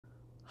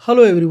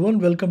Hello everyone,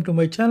 welcome to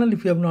my channel.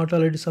 If you have not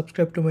already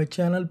subscribed to my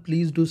channel,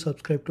 please do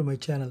subscribe to my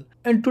channel.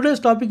 And today's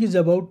topic is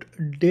about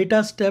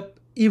data step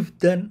if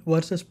then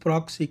versus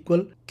proc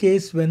SQL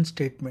case when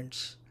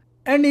statements.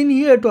 And in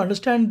here to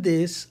understand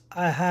this,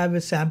 I have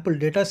a sample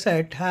data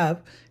set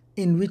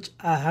in which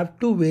I have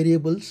two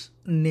variables,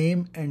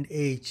 name and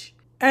age.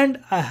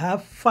 And I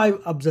have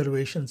 5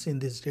 observations in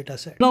this data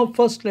set. Now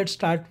first let's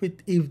start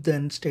with if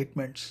then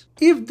statements.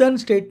 If then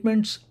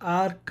statements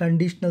are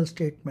conditional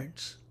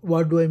statements.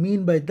 What do I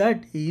mean by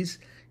that is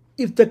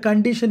if the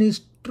condition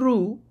is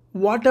true,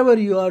 whatever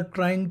you are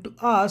trying to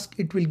ask,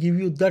 it will give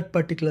you that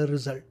particular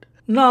result.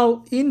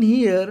 Now in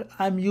here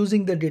I'm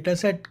using the data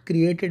set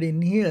created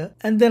in here,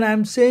 and then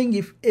I'm saying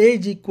if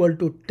age equal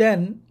to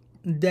 10,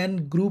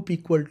 then group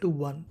equal to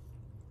 1.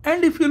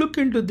 And if you look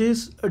into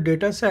this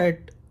data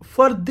set,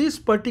 for this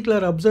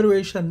particular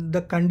observation,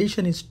 the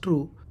condition is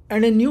true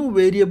and a new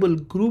variable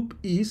group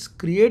is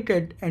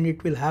created and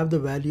it will have the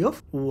value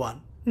of 1.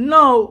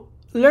 Now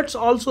let's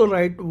also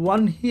write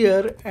 1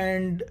 here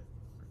and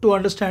to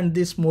understand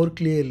this more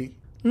clearly.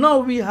 Now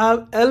we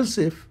have else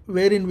if,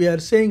 wherein we are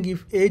saying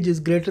if age is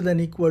greater than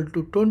equal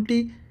to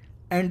 20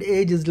 and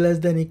age is less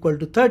than equal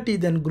to 30,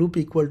 then group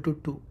equal to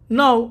 2.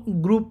 Now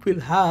group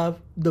will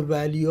have the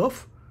value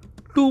of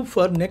 2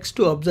 for next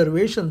two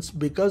observations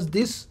because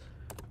these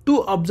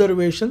two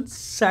observations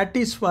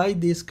satisfy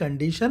this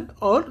condition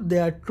or they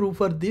are true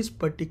for this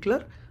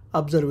particular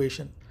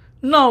observation.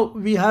 Now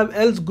we have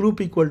else group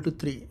equal to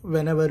 3.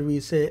 Whenever we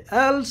say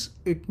else,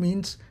 it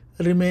means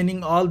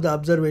remaining all the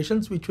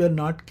observations which were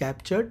not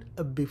captured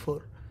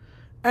before.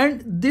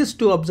 And these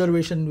two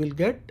observations will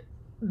get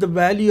the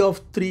value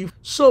of 3.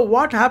 So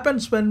what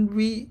happens when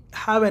we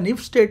have an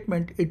if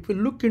statement, it will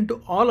look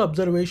into all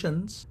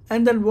observations,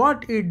 and then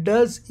what it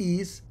does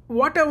is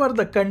whatever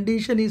the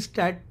condition is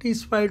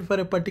satisfied for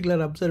a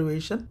particular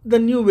observation, the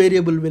new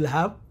variable will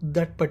have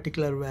that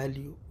particular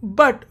value.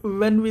 But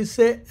when we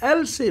say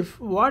else if,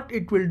 what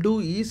it will do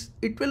is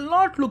it will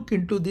not look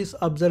into this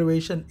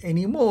observation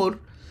anymore.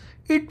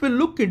 It will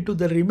look into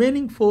the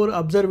remaining 4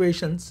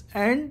 observations,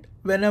 and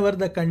whenever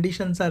the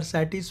conditions are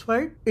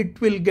satisfied, it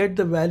will get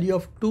the value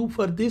of 2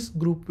 for this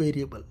group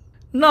variable.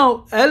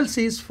 Now else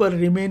is for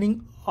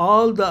remaining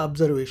all the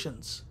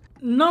observations.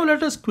 Now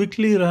let us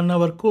quickly run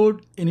our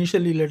code.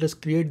 Initially let us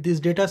create this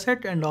data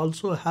set and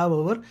also have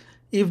our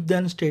if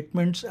then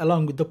statements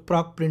along with the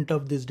proc print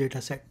of this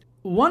data set.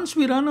 Once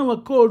we run our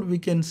code, we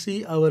can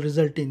see our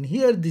result in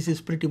here. This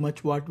is pretty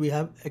much what we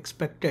have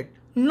expected.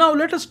 Now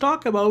let us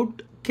talk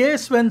about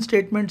case when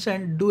statements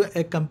and do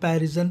a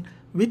comparison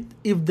with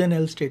if then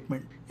else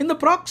statement. In the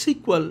Proc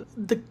SQL,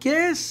 the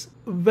case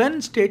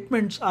when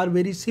statements are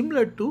very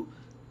similar to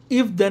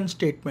if then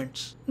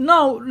statements.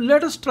 Now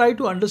let us try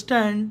to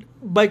understand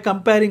by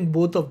comparing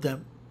both of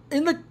them.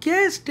 In the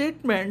case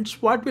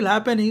statements, what will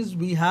happen is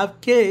we have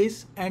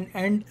case and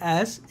end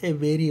as a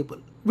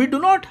variable. We do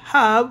not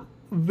have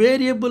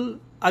variable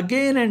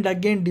again and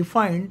again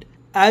defined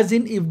as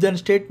in if then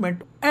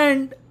statement.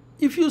 And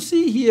if you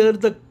see here,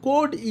 the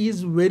code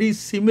is very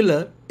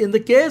similar. In the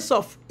case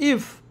of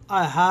if,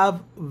 I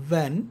have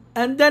when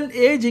and then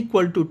age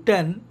equal to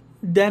 10,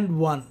 then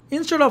 1.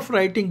 Instead of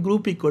writing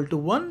group equal to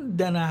 1,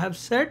 then I have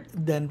said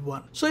then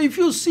 1. So if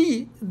you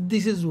see,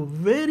 this is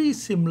very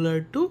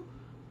similar to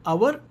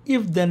our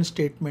if then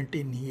statement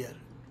in here.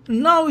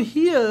 Now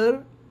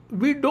here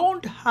we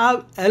don't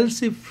have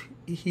else if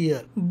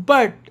here,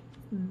 but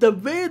the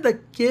way the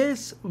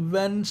case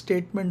when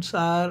statements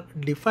are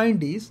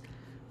defined is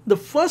the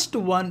first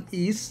one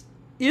is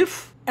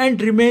if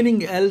and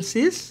remaining else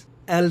is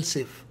else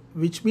if,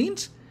 which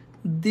means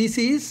this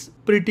is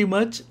pretty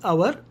much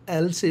our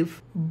else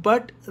if,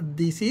 but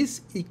this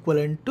is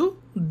equivalent to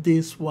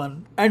this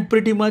one. And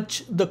pretty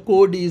much the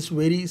code is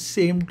very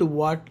same to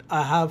what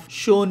I have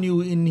shown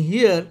you in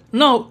here.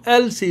 Now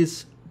else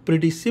is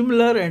pretty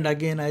similar, and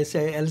again I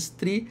say else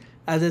 3.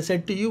 As I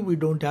said to you, we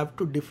don't have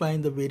to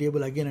define the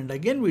variable again and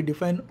again. We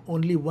define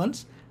only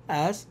once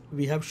as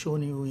we have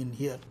shown you in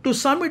here. To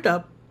sum it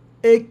up,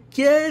 a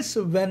case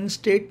when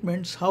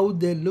statements, how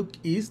they look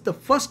is the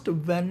first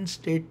when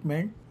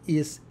statement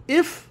is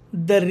if,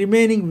 the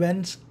remaining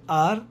whens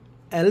are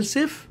else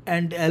if,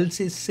 and else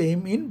is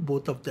same in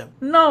both of them.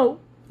 Now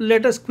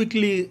let us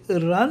quickly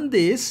run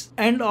this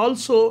and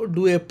also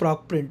do a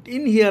proc print.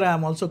 In here I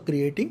am also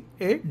creating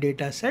a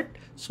data set,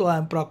 so I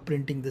am proc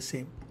printing the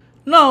same.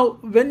 Now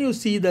when you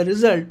see the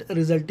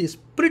result is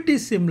pretty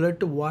similar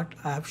to what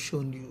I have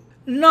shown you.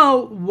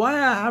 Now why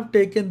I have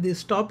taken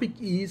this topic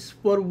is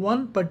for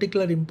one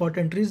particular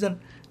important reason.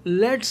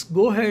 Let's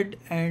go ahead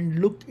and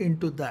look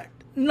into that.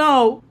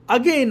 Now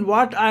again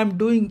what I am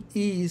doing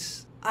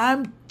is I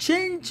am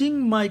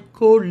changing my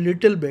code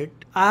little bit.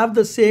 I have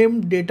the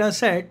same data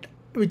set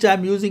which I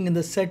am using in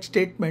the set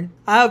statement.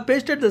 I have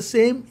pasted the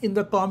same in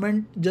the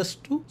comment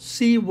just to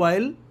see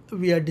while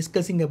we are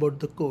discussing about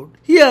the code.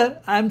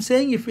 Here I am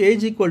saying if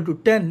age equal to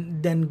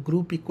 10, then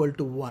group equal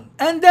to 1.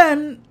 And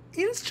then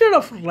instead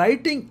of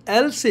writing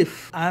else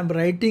if, I am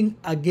writing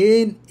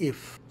again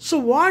if. So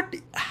what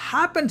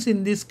happens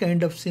in this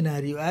kind of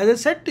scenario? As I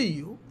said to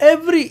you,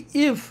 every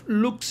if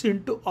looks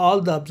into all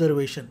the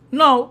observation.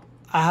 Now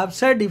I have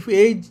said if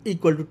age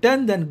equal to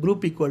 10, then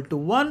group equal to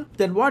 1,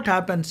 then what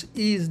happens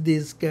is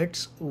this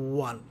gets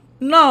 1.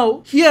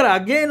 Now here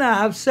again I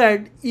have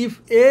said if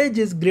age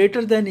is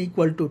greater than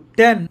equal to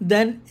 10,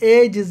 then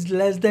age is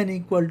less than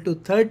equal to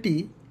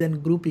 30,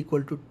 then group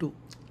equal to 2.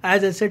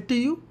 As I said to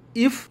you,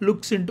 if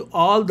looks into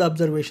all the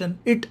observation,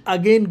 it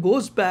again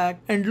goes back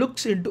and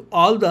looks into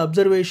all the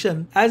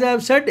observation. As I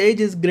have said, age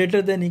is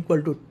greater than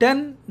equal to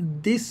 10.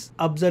 This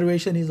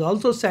observation is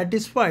also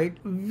satisfied.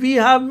 We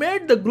have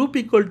made the group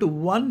equal to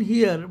 1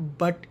 here,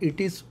 but it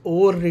is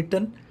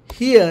overwritten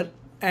here,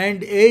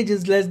 and age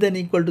is less than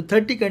equal to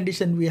 30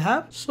 condition we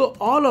have. So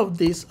all of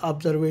these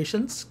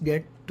observations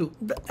get 2.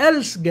 The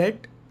else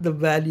get the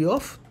value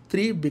of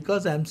 3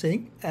 because I am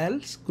saying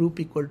else group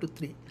equal to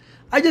 3.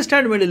 I just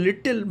had made a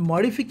little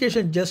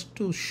modification just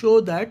to show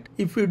that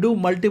if we do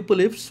multiple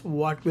ifs,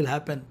 what will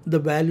happen? The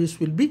values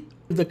will be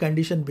if the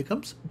condition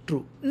becomes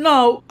true.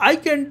 Now I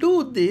can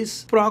do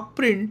this proc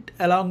print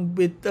along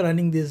with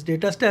running this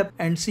data step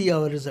and see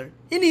our result.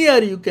 In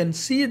here you can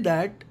see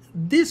that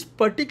this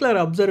particular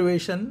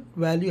observation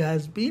value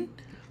has been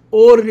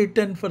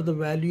overwritten for the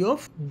value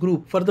of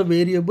group, for the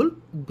variable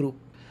group.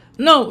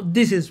 Now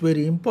this is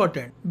very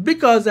important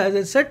because as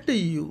I said to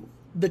you,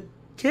 the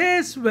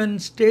case when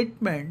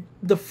statement,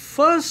 the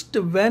first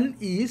when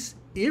is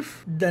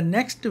if, the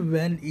next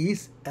when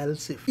is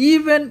else if.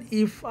 Even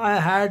if I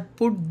had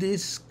put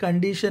this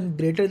condition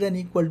greater than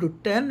equal to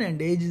 10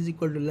 and age is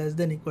equal to less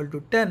than equal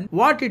to 10,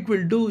 what it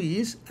will do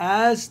is,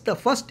 as the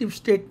first if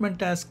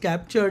statement has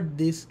captured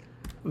this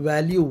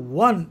value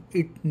 1,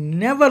 it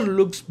never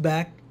looks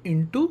back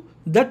into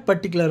that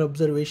particular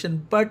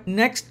observation, but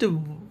next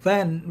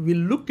when we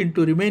look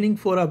into remaining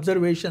 4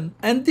 observation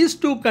and these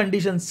 2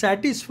 conditions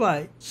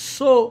satisfy,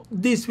 so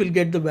this will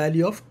get the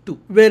value of 2,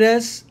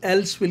 whereas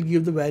else will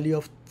give the value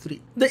of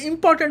 3. The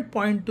important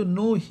point to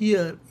know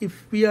here,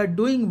 if we are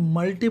doing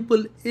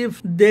multiple if,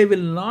 they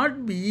will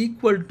not be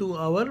equal to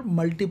our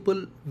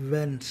multiple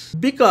whens,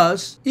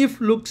 because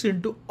if looks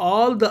into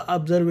all the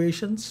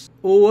observations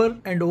over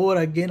and over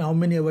again how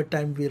many ever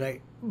time we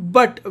write.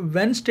 But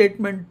when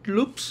statement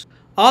looks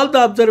all the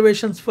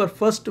observations for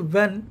first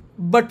when,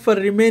 but for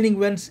remaining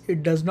whens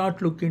it does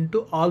not look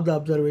into all the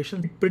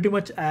observations. It pretty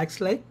much acts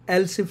like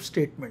else if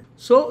statement.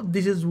 So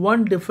this is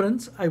one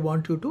difference I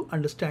want you to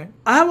understand.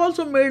 I have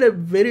also made a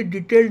very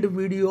detailed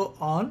video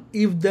on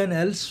if then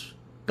else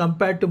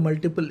compared to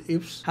multiple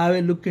ifs. Have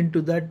a look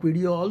into that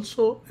video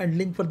also, and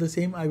link for the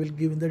same I will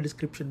give in the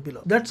description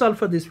below. That's all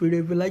for this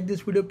video. If you like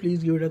this video,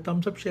 please give it a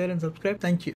thumbs up, share and subscribe. Thank you.